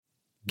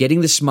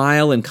Getting the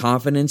smile and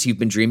confidence you've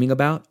been dreaming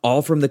about,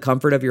 all from the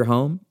comfort of your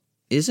home,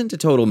 isn't a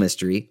total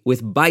mystery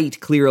with Byte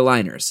clear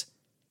aligners.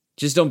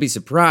 Just don't be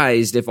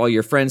surprised if all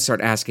your friends start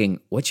asking,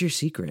 "What's your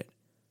secret?"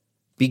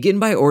 Begin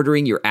by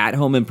ordering your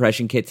at-home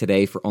impression kit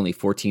today for only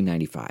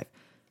 $14.95.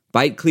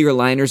 Byte clear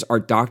aligners are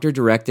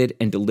doctor-directed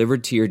and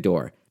delivered to your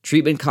door.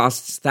 Treatment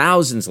costs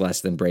thousands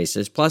less than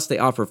braces, plus they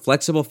offer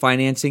flexible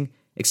financing,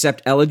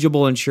 accept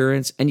eligible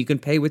insurance, and you can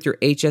pay with your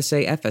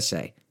HSA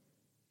FSA.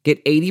 Get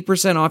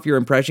 80% off your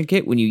impression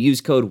kit when you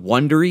use code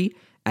WONDERY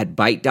at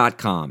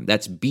Byte.com.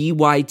 That's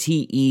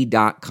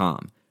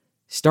BYTE.com.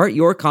 Start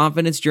your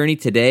confidence journey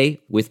today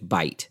with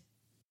Byte.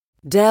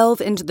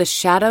 Delve into the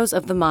shadows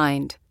of the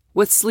mind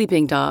with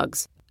Sleeping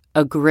Dogs,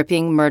 a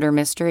gripping murder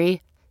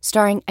mystery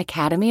starring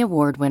Academy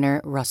Award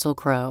winner Russell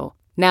Crowe.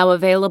 Now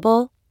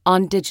available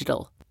on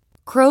digital.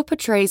 Crowe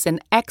portrays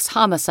an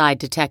ex-homicide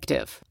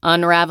detective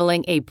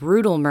unraveling a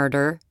brutal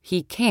murder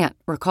he can't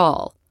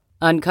recall.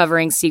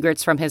 Uncovering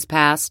secrets from his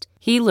past,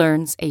 he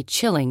learns a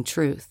chilling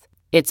truth.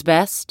 It's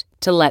best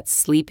to let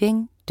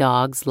sleeping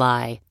dogs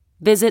lie.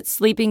 Visit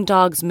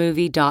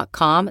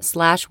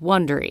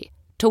sleepingdogsmovie.com/Wondery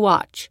to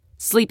watch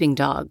Sleeping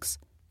Dogs,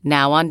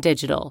 now on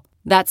digital.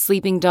 That's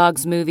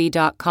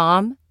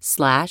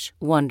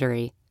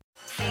sleepingdogsmovie.com/Wondery.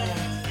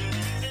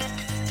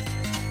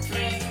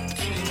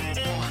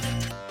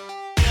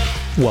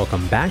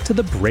 Welcome back to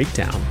The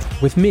Breakdown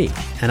with me,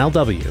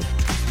 NLW.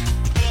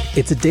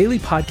 It's a daily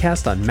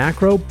podcast on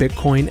macro,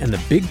 Bitcoin, and the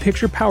big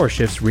picture power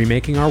shifts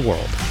remaking our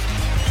world.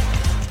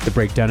 The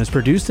Breakdown is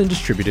produced and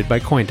distributed by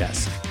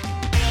CoinDesk.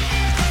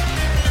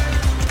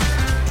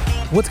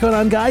 What's going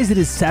on, guys? It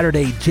is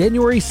Saturday,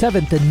 January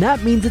 7th, and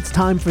that means it's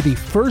time for the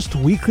first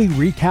weekly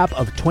recap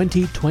of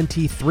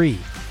 2023.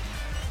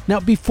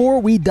 Now,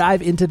 before we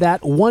dive into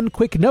that, one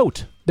quick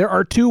note. There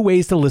are two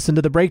ways to listen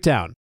to The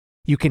Breakdown.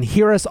 You can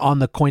hear us on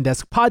the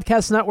CoinDesk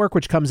Podcast Network,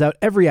 which comes out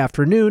every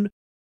afternoon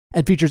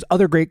and features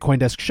other great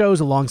CoinDesk shows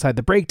alongside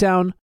The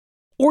Breakdown,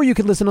 or you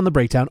can listen on the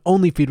Breakdown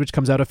only feed, which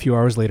comes out a few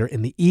hours later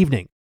in the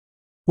evening.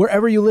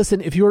 Wherever you listen,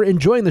 if you are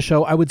enjoying the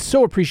show, I would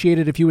so appreciate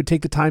it if you would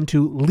take the time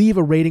to leave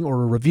a rating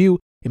or a review.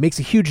 It makes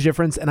a huge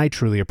difference, and I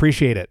truly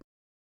appreciate it.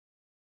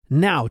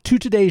 Now, to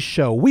today's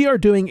show, we are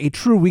doing a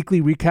true weekly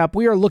recap.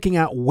 We are looking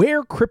at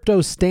where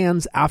crypto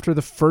stands after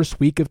the first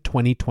week of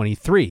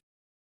 2023.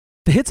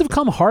 The hits have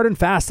come hard and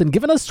fast and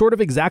given us sort of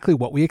exactly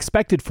what we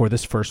expected for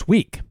this first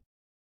week.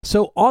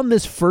 So on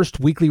this first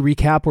weekly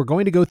recap, we're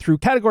going to go through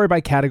category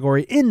by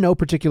category in no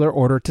particular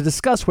order to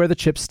discuss where the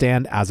chips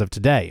stand as of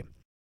today.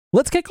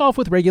 Let's kick off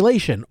with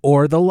regulation,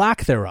 or the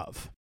lack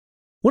thereof.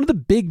 One of the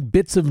big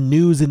bits of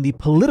news in the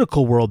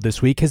political world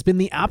this week has been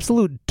the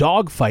absolute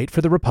dogfight for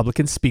the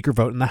Republican speaker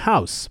vote in the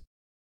House.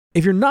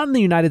 If you're not in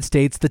the United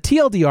States, the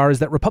TLDR is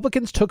that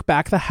Republicans took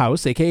back the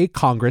House, aka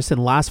Congress, in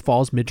last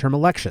fall's midterm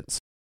elections.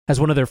 As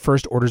one of their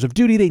first orders of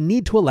duty, they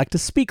need to elect a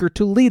speaker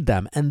to lead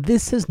them, and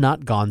this has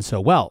not gone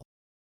so well.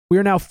 We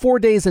are now 4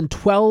 days and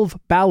 12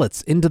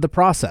 ballots into the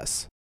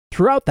process.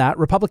 Throughout that,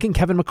 Republican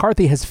Kevin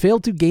McCarthy has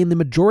failed to gain the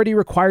majority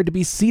required to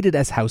be seated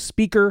as House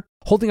Speaker,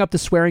 holding up the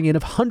swearing in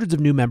of hundreds of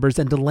new members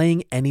and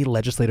delaying any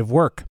legislative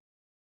work.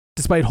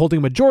 Despite holding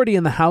a majority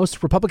in the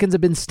House, Republicans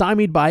have been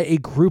stymied by a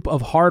group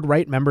of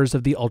hard-right members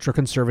of the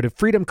ultra-conservative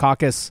Freedom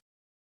Caucus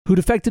who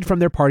defected from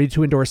their party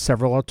to endorse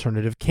several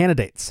alternative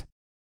candidates.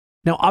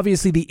 Now,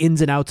 obviously, the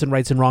ins and outs and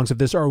rights and wrongs of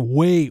this are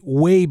way,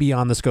 way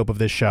beyond the scope of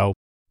this show,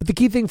 but the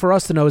key thing for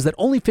us to know is that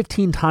only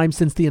 15 times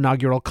since the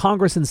inaugural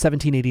Congress in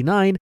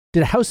 1789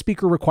 did a House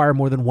Speaker require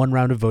more than one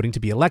round of voting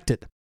to be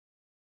elected.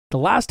 The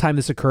last time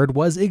this occurred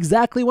was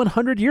exactly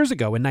 100 years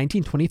ago in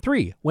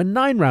 1923, when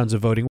 9 rounds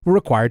of voting were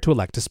required to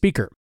elect a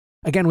Speaker.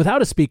 Again,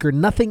 without a Speaker,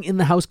 nothing in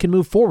the House can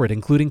move forward,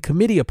 including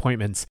committee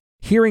appointments,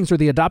 hearings, or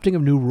the adopting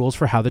of new rules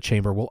for how the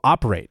chamber will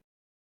operate.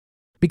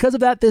 Because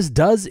of that, this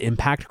does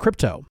impact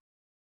crypto.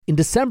 In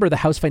December, the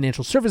House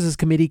Financial Services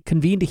Committee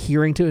convened a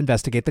hearing to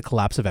investigate the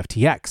collapse of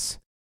FTX.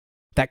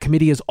 That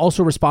committee is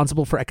also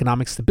responsible for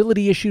economic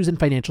stability issues and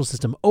financial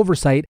system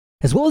oversight,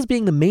 as well as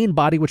being the main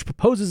body which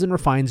proposes and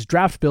refines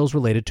draft bills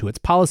related to its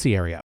policy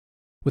area.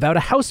 Without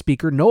a House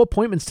Speaker, no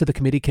appointments to the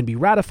committee can be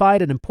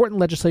ratified, and important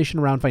legislation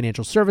around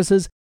financial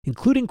services,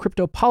 including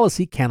crypto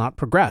policy, cannot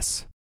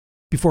progress.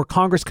 Before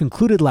Congress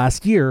concluded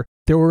last year,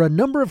 there were a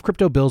number of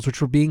crypto bills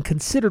which were being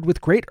considered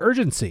with great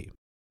urgency.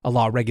 A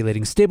law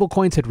regulating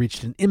stablecoins had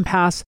reached an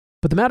impasse,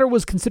 but the matter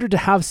was considered to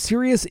have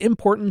serious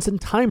importance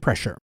and time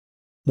pressure.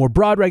 More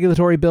broad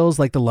regulatory bills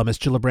like the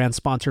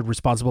Lummis-Gillibrand-sponsored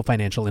Responsible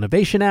Financial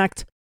Innovation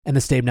Act and the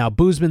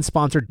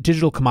Stabenow-Boozman-sponsored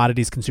Digital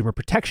Commodities Consumer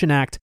Protection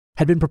Act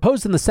had been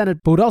proposed in the Senate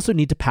but would also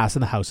need to pass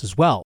in the House as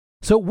well.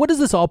 So what does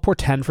this all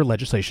portend for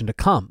legislation to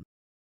come?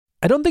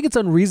 I don't think it's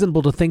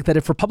unreasonable to think that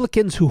if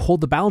Republicans who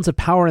hold the balance of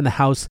power in the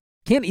House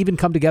can't even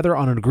come together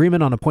on an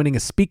agreement on appointing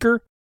a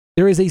speaker,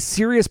 there is a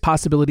serious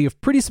possibility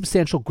of pretty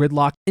substantial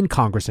gridlock in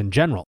Congress in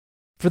general.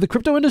 For the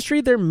crypto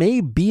industry, there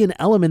may be an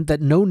element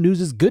that no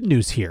news is good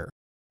news here.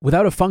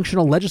 Without a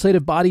functional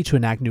legislative body to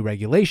enact new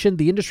regulation,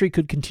 the industry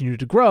could continue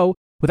to grow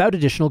without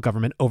additional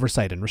government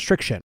oversight and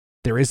restriction.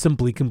 There is some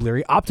bleak and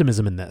bleary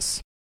optimism in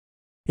this.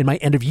 In my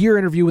end-of-year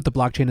interview with the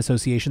Blockchain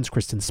Association's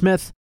Kristen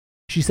Smith,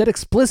 she said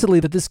explicitly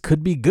that this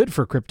could be good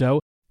for crypto,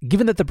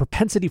 given that the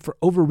propensity for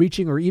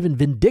overreaching or even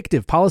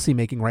vindictive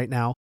policymaking right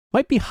now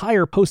might be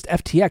higher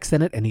post-FTX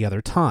than at any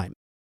other time.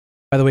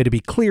 By the way, to be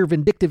clear,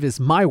 vindictive is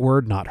my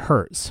word, not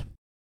hers.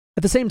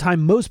 At the same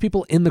time, most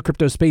people in the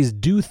crypto space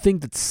do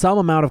think that some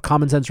amount of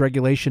common sense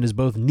regulation is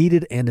both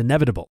needed and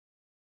inevitable.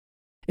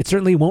 It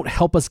certainly won't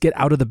help us get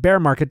out of the bear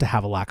market to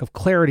have a lack of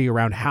clarity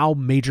around how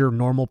major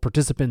normal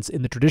participants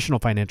in the traditional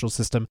financial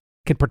system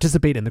can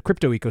participate in the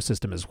crypto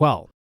ecosystem as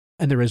well.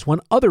 And there is one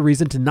other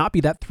reason to not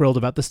be that thrilled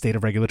about the state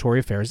of regulatory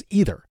affairs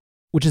either,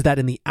 which is that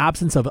in the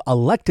absence of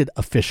elected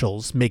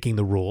officials making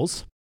the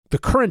rules, the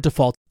current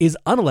default is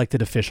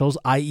unelected officials,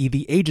 i.e.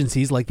 the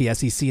agencies like the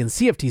SEC and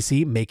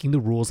CFTC, making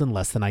the rules in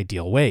less than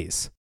ideal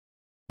ways.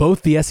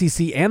 Both the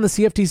SEC and the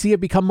CFTC have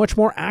become much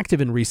more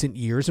active in recent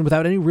years, and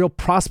without any real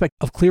prospect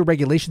of clear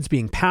regulations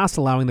being passed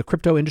allowing the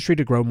crypto industry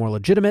to grow more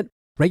legitimate,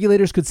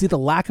 regulators could see the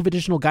lack of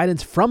additional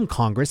guidance from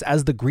Congress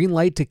as the green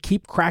light to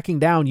keep cracking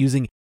down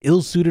using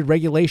ill-suited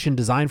regulation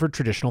designed for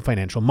traditional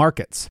financial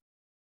markets,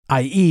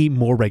 i.e.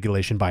 more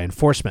regulation by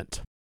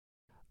enforcement.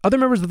 Other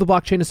members of the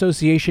Blockchain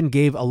Association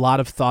gave a lot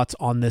of thoughts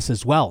on this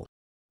as well.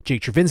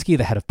 Jake Chervinsky,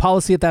 the head of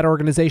policy at that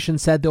organization,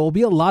 said there will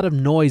be a lot of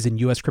noise in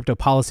U.S. crypto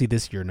policy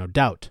this year, no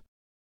doubt.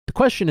 The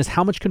question is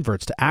how much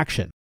converts to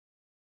action.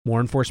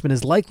 More enforcement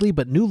is likely,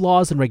 but new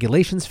laws and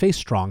regulations face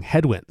strong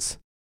headwinds.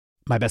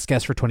 My best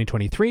guess for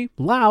 2023,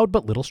 loud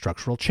but little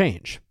structural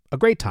change. A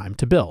great time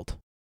to build.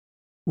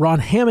 Ron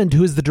Hammond,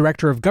 who is the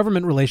director of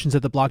government relations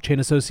at the Blockchain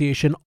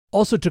Association,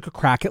 also took a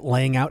crack at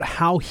laying out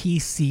how he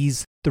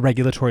sees the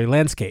regulatory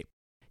landscape.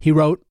 He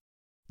wrote,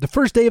 "The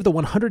first day of the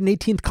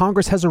 118th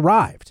Congress has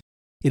arrived.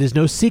 It is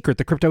no secret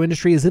the crypto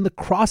industry is in the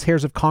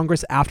crosshairs of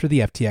Congress after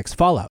the FTX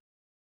fallout.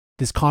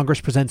 This Congress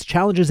presents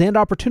challenges and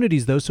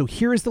opportunities, though, so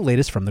here is the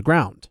latest from the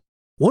ground.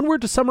 One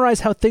word to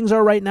summarize how things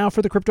are right now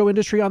for the crypto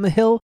industry on the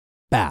Hill: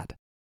 bad.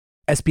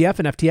 SBF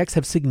and FTX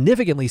have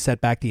significantly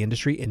set back the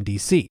industry in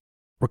DC.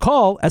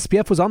 Recall,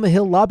 SBF was on the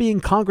Hill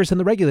lobbying Congress and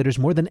the regulators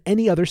more than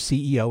any other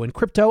CEO in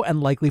crypto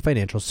and likely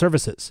financial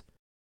services.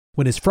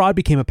 When his fraud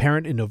became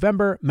apparent in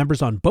November,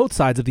 members on both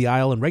sides of the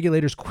aisle and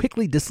regulators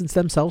quickly distanced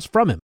themselves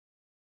from him.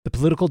 The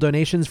political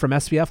donations from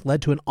SBF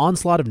led to an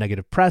onslaught of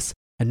negative press,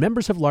 and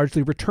members have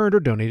largely returned or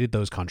donated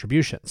those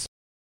contributions.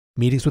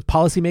 Meetings with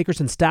policymakers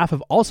and staff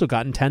have also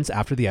gotten tense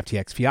after the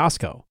FTX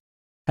fiasco.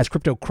 As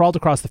crypto crawled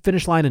across the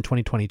finish line in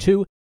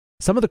 2022,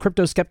 some of the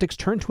crypto skeptics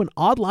turned to an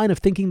odd line of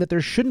thinking that there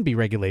shouldn't be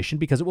regulation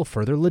because it will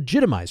further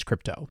legitimize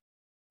crypto.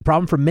 The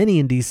problem for many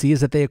in DC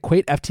is that they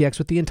equate FTX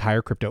with the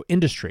entire crypto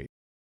industry.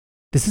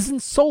 This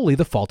isn't solely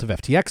the fault of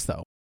FTX,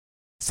 though.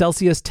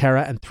 Celsius,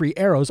 Terra, and Three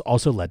Arrows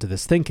also led to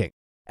this thinking.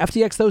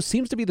 FTX, though,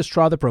 seems to be the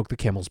straw that broke the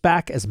camel's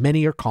back, as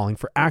many are calling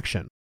for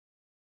action.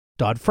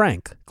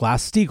 Dodd-Frank,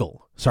 Glass-Steagall,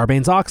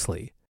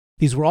 Sarbanes-Oxley.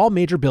 These were all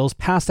major bills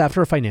passed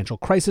after a financial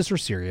crisis or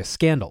serious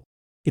scandal.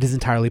 It is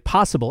entirely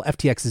possible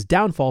FTX's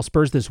downfall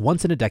spurs this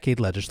once-in-a-decade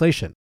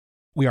legislation.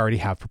 We already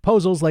have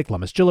proposals like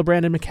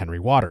Lummis-Gillibrand and McHenry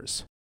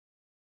Waters.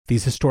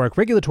 These historic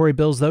regulatory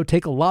bills, though,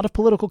 take a lot of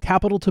political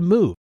capital to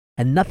move,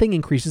 and nothing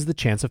increases the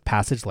chance of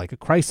passage like a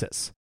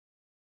crisis.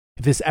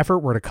 If this effort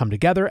were to come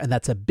together, and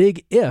that's a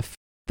big if,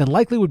 then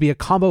likely would be a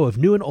combo of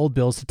new and old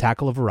bills to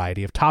tackle a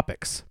variety of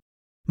topics.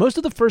 Most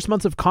of the first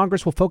months of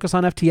Congress will focus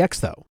on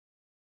FTX, though.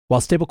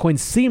 While stablecoins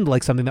seemed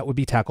like something that would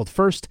be tackled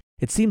first,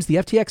 it seems the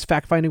FTX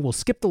fact-finding will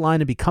skip the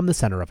line and become the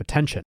center of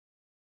attention.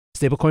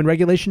 Stablecoin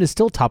regulation is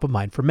still top of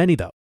mind for many,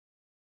 though.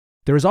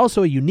 There is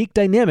also a unique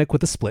dynamic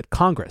with a split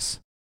Congress.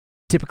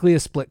 Typically, a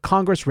split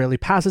Congress rarely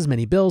passes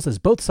many bills as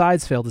both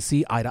sides fail to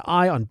see eye to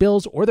eye on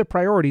bills or their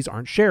priorities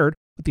aren't shared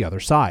with the other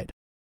side.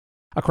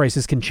 A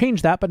crisis can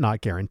change that, but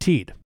not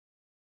guaranteed.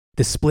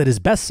 This split is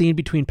best seen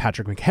between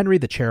Patrick McHenry,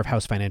 the chair of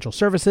House Financial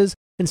Services,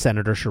 and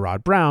Senator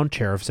Sherrod Brown,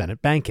 chair of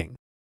Senate Banking.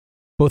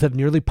 Both have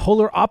nearly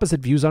polar opposite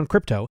views on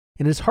crypto,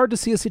 and it is hard to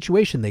see a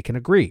situation they can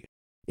agree.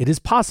 It is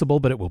possible,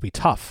 but it will be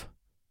tough.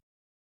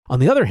 On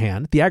the other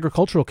hand, the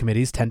agricultural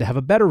committees tend to have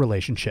a better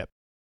relationship,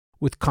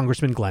 with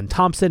Congressman Glenn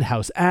Thompson,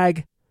 House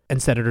Ag,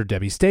 and Senator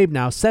Debbie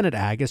Stabenow, Senate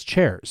Ag, as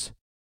chairs.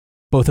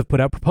 Both have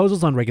put out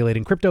proposals on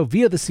regulating crypto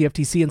via the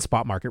CFTC and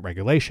spot market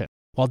regulation.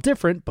 While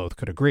different, both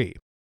could agree.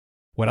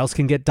 What else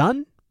can get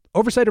done?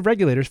 Oversight of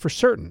regulators for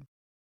certain.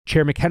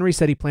 Chair McHenry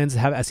said he plans to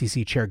have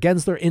SEC Chair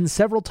Gensler in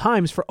several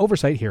times for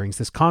oversight hearings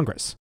this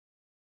Congress.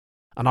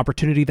 An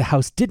opportunity the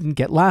House didn't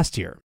get last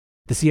year.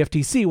 The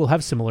CFTC will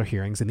have similar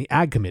hearings in the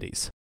Ag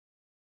committees.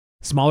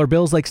 Smaller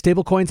bills like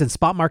stablecoins and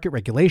spot market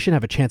regulation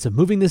have a chance of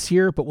moving this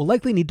year, but will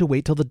likely need to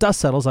wait till the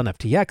dust settles on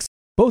FTX,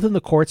 both in the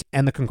courts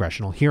and the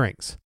congressional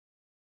hearings.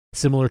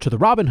 Similar to the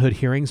Robinhood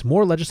hearings,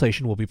 more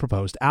legislation will be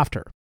proposed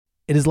after.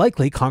 It is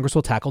likely Congress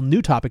will tackle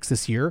new topics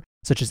this year,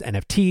 such as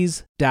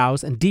NFTs,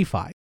 DAOs, and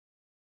DeFi.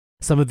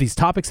 Some of these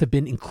topics have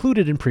been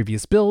included in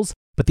previous bills,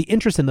 but the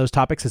interest in those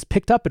topics has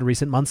picked up in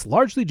recent months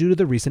largely due to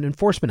the recent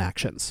enforcement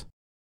actions.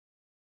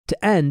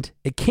 To end,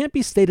 it can't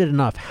be stated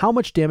enough how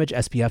much damage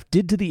SBF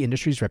did to the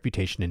industry's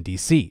reputation in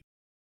DC.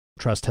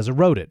 Trust has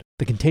eroded,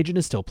 the contagion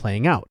is still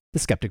playing out, the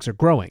skeptics are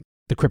growing,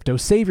 The crypto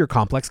savior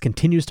complex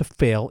continues to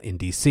fail in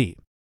DC.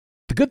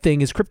 The good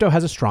thing is crypto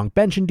has a strong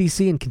bench in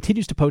DC and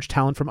continues to poach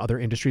talent from other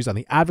industries on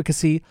the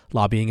advocacy,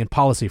 lobbying, and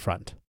policy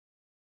front.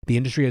 The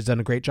industry has done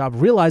a great job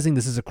realizing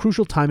this is a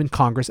crucial time in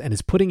Congress and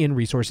is putting in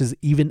resources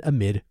even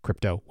amid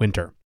crypto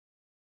winter.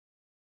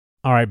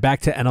 All right,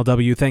 back to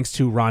NLW. Thanks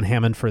to Ron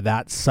Hammond for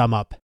that sum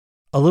up.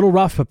 A little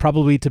rough, but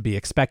probably to be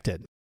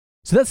expected.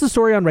 So that's the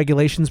story on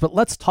regulations, but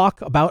let's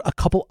talk about a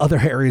couple other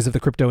areas of the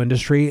crypto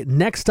industry.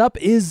 Next up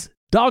is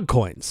dog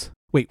coins.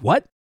 Wait,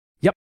 what?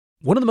 Yep.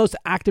 One of the most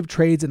active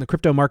trades in the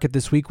crypto market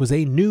this week was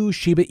a new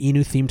Shiba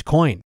Inu themed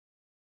coin.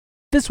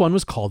 This one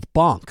was called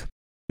Bonk.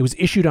 It was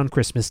issued on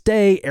Christmas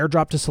Day,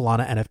 airdropped to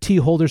Solana NFT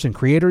holders and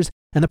creators,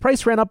 and the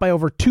price ran up by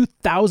over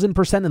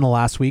 2,000% in the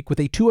last week with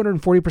a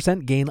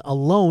 240% gain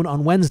alone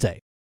on Wednesday.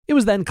 It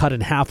was then cut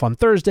in half on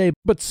Thursday,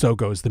 but so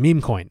goes the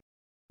meme coin.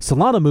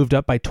 Solana moved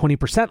up by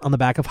 20% on the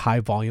back of high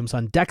volumes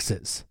on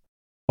DEXs.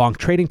 Bonk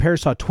trading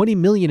pairs saw 20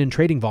 million in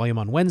trading volume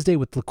on Wednesday,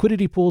 with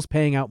liquidity pools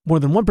paying out more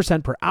than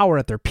 1% per hour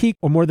at their peak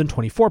or more than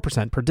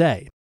 24% per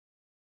day.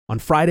 On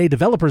Friday,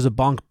 developers of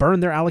Bonk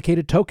burned their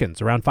allocated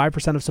tokens, around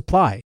 5% of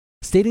supply,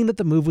 stating that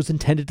the move was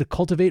intended to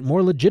cultivate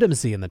more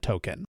legitimacy in the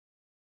token.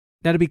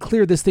 Now, to be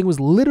clear, this thing was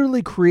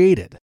literally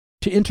created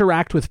to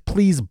interact with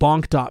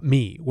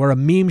pleasebonk.me, where a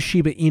meme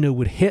Shiba Inu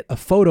would hit a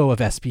photo of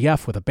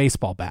SBF with a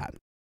baseball bat.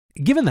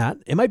 Given that,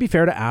 it might be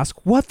fair to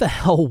ask, what the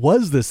hell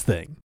was this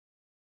thing?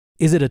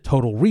 Is it a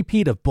total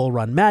repeat of bull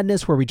run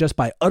madness where we just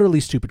buy utterly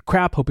stupid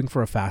crap hoping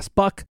for a fast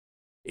buck?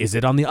 Is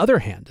it, on the other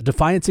hand, a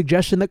defiant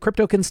suggestion that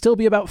crypto can still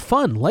be about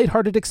fun,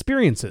 lighthearted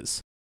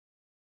experiences?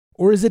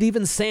 Or is it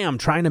even Sam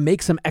trying to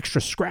make some extra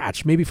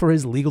scratch, maybe for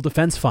his legal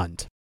defense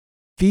fund?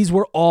 These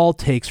were all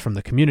takes from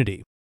the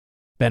community.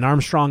 Ben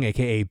Armstrong,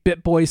 aka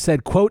BitBoy,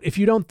 said, quote, "If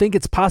you don't think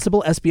it's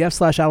possible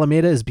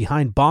SBF/Alameda is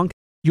behind Bonk,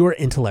 you are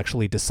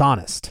intellectually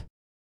dishonest."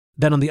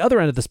 Then on the other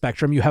end of the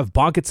spectrum, you have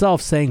Bonk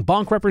itself saying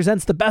Bonk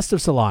represents the best of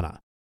Solana.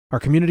 Our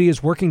community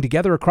is working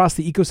together across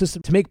the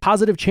ecosystem to make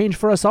positive change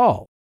for us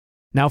all.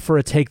 Now, for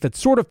a take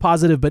that's sort of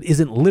positive but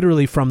isn't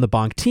literally from the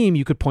Bonk team,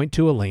 you could point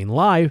to Elaine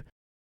Lai,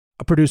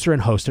 a producer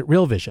and host at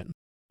Real Vision.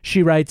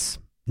 She writes,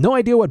 "No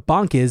idea what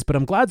Bonk is, but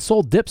I'm glad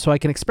Sol dipped so I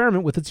can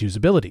experiment with its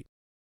usability.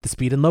 The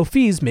speed and low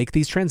fees make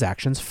these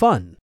transactions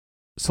fun."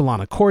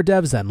 Solana core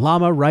dev Zen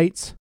Llama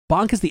writes,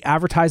 "Bonk is the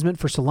advertisement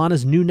for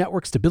Solana's new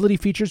network stability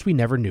features we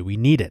never knew we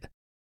needed.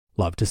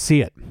 Love to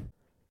see it."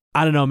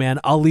 I don't know, man.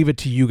 I'll leave it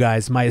to you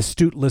guys, my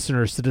astute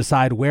listeners, to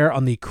decide where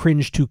on the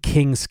cringe to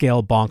king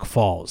scale Bonk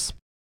falls.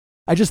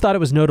 I just thought it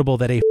was notable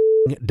that a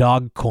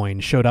dog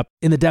coin showed up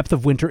in the depth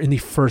of winter in the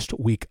first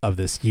week of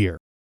this year.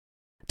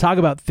 Talk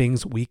about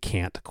things we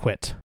can't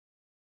quit.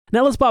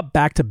 Now let's pop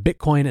back to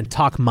Bitcoin and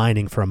talk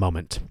mining for a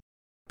moment.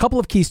 A couple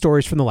of key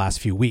stories from the last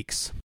few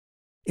weeks.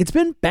 It's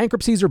been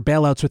bankruptcies or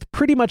bailouts with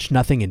pretty much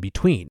nothing in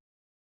between.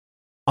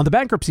 On the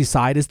bankruptcy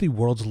side is the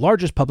world's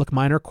largest public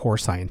miner, Core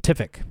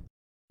Scientific.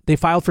 They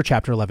filed for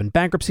Chapter 11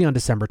 bankruptcy on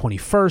December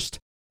 21st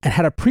and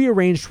had a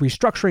prearranged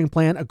restructuring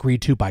plan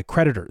agreed to by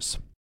creditors.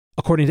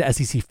 According to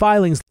SEC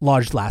filings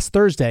lodged last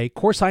Thursday,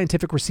 Core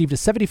Scientific received a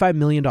 $75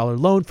 million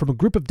loan from a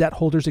group of debt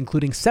holders,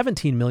 including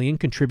 $17 million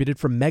contributed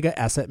from mega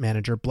asset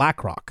manager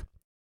BlackRock.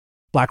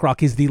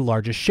 BlackRock is the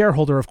largest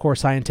shareholder of Core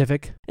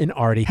Scientific and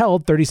already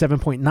held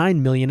 $37.9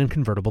 million in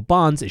convertible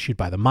bonds issued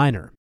by the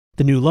miner.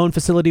 The new loan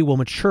facility will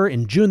mature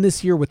in June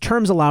this year, with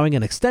terms allowing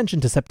an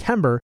extension to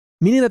September,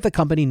 meaning that the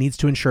company needs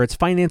to ensure its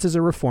finances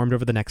are reformed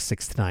over the next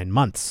 6 to 9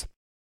 months.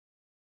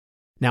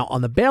 Now,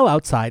 on the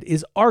bailout side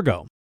is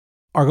Argo.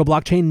 Argo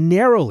Blockchain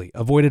narrowly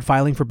avoided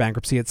filing for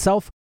bankruptcy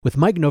itself, with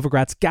Mike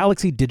Novogratz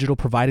Galaxy Digital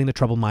providing the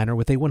troubled miner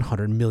with a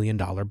 $100 million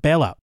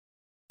bailout.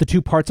 The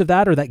two parts of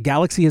that are that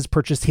Galaxy has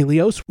purchased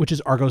Helios, which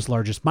is Argo's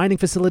largest mining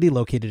facility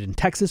located in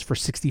Texas, for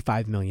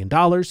 $65 million.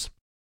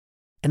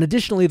 And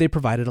additionally, they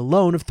provided a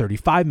loan of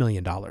 $35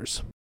 million.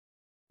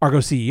 Argo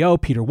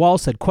CEO Peter Wall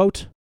said,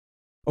 quote,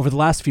 "Over the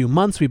last few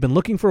months, we've been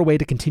looking for a way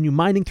to continue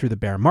mining through the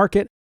bear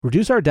market,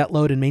 reduce our debt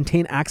load, and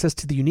maintain access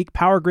to the unique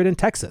power grid in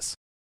Texas.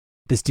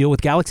 This deal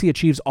with Galaxy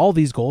achieves all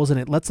these goals, and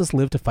it lets us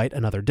live to fight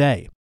another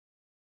day."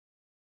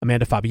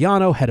 Amanda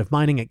Fabiano, head of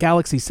mining at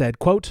Galaxy, said,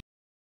 quote,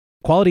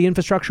 "Quality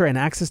infrastructure and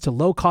access to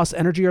low-cost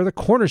energy are the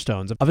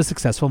cornerstones of a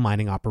successful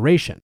mining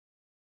operation,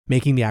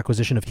 making the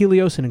acquisition of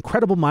Helios an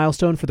incredible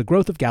milestone for the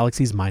growth of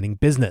Galaxy's mining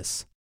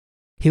business.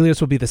 Helios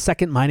will be the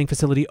second mining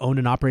facility owned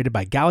and operated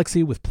by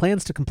Galaxy, with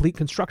plans to complete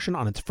construction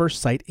on its first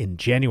site in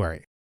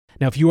January."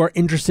 Now, if you are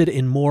interested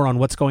in more on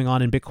what's going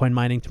on in Bitcoin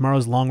mining,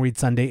 tomorrow's Long Read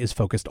Sunday is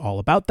focused all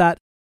about that,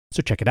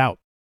 so check it out.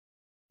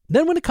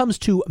 Then when it comes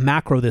to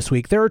macro this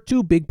week, there are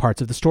two big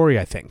parts of the story,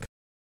 I think.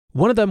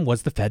 One of them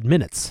was the Fed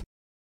minutes.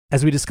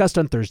 As we discussed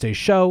on Thursday's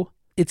show,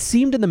 it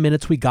seemed in the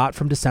minutes we got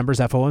from December's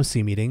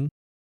FOMC meeting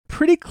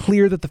pretty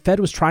clear that the Fed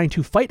was trying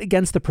to fight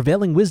against the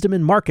prevailing wisdom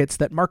in markets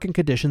that market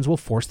conditions will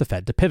force the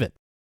Fed to pivot.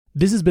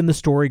 This has been the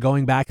story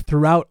going back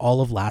throughout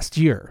all of last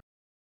year.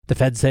 The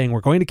Fed saying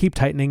we're going to keep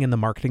tightening and the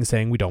marketing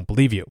saying we don't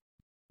believe you.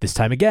 This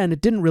time again, it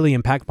didn't really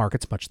impact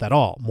markets much at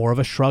all, more of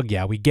a shrug,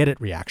 yeah, we get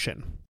it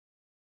reaction.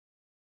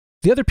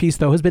 The other piece,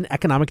 though, has been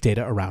economic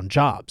data around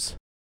jobs.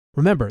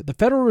 Remember, the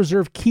Federal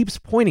Reserve keeps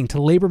pointing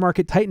to labor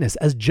market tightness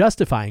as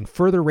justifying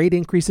further rate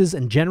increases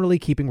and generally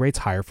keeping rates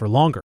higher for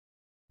longer.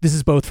 This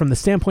is both from the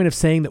standpoint of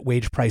saying that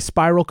wage price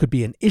spiral could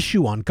be an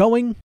issue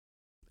ongoing,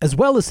 as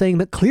well as saying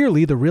that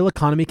clearly the real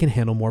economy can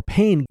handle more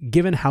pain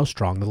given how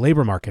strong the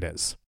labor market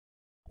is.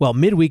 Well,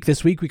 midweek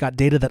this week, we got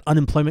data that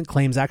unemployment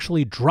claims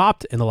actually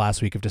dropped in the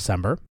last week of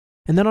December.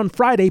 And then on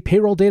Friday,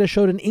 payroll data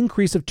showed an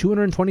increase of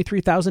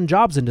 223,000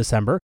 jobs in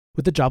December,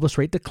 with the jobless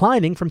rate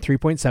declining from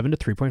 3.7 to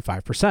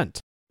 3.5%.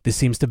 This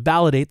seems to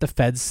validate the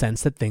Fed's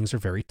sense that things are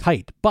very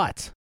tight.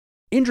 But,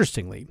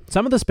 interestingly,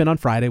 some of the spin on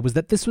Friday was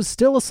that this was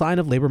still a sign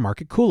of labor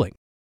market cooling.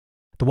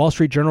 The Wall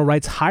Street Journal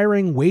writes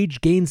hiring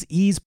wage gains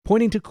ease,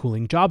 pointing to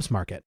cooling jobs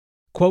market.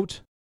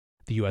 Quote,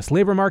 the U.S.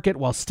 labor market,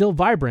 while still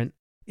vibrant,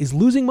 is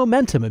losing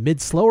momentum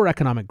amid slower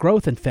economic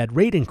growth and Fed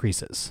rate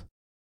increases.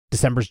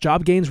 December's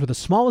job gains were the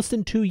smallest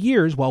in 2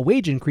 years, while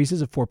wage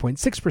increases of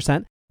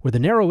 4.6% were the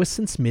narrowest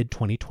since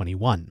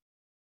mid-2021.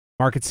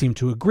 Markets seem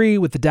to agree,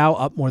 with the Dow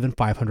up more than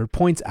 500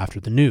 points after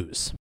the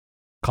news.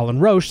 Colin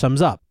Roche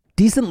sums up,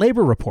 decent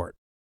labor report.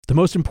 The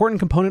most important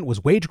component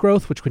was wage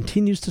growth, which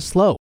continues to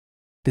slow.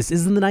 This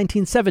isn't the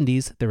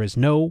 1970s, there is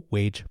no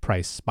wage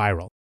price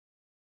spiral.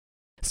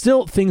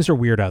 Still, things are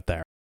weird out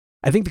there.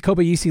 I think the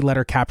Kobayashi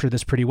letter captured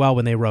this pretty well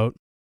when they wrote,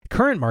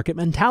 current market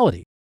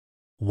mentality.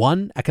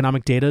 1,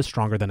 economic data is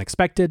stronger than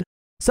expected.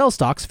 Sell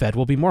stocks, Fed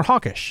will be more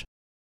hawkish.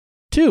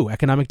 2,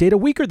 economic data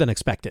weaker than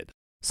expected.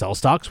 Sell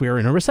stocks, we are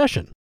in a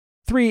recession.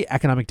 3,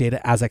 economic data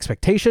as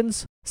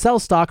expectations. Sell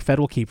stock, Fed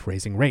will keep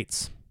raising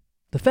rates.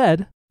 The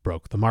Fed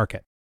broke the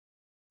market.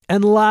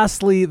 And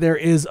lastly, there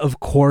is, of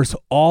course,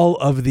 all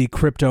of the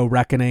crypto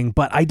reckoning,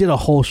 but I did a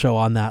whole show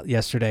on that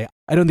yesterday.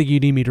 I don't think you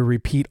need me to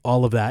repeat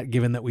all of that,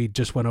 given that we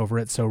just went over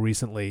it so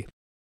recently.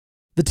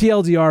 The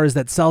TLDR is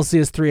that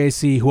Celsius,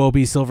 3AC,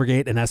 Huobi,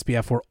 Silvergate, and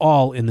SBF were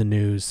all in the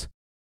news.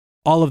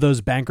 All of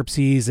those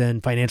bankruptcies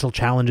and financial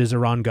challenges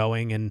are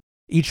ongoing, and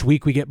each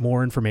week we get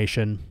more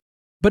information.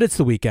 But it's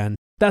the weekend.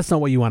 That's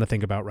not what you want to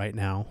think about right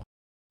now.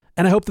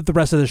 And I hope that the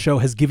rest of the show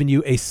has given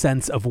you a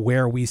sense of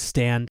where we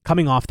stand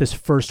coming off this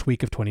first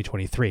week of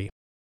 2023.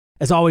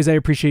 As always, I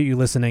appreciate you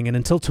listening, and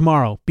until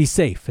tomorrow, be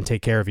safe and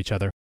take care of each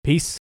other.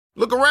 Peace.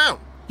 Look around.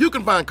 You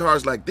can find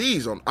cars like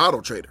these on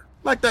AutoTrader,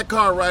 like that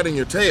car riding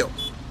your tail.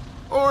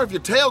 Or if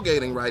you're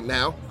tailgating right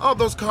now, all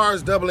those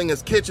cars doubling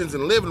as kitchens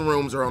and living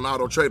rooms are on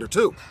AutoTrader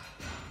too.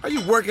 Are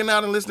you working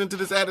out and listening to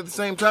this ad at the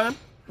same time?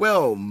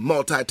 Well,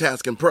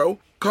 multitasking pro,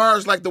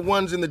 cars like the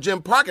ones in the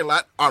gym parking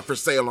lot are for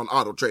sale on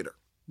AutoTrader.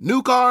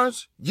 New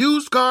cars,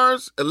 used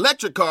cars,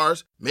 electric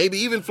cars, maybe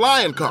even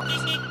flying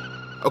cars.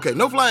 Okay,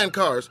 no flying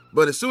cars,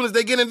 but as soon as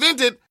they get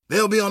invented,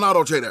 they'll be on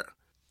AutoTrader.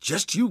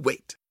 Just you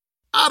wait.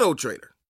 AutoTrader.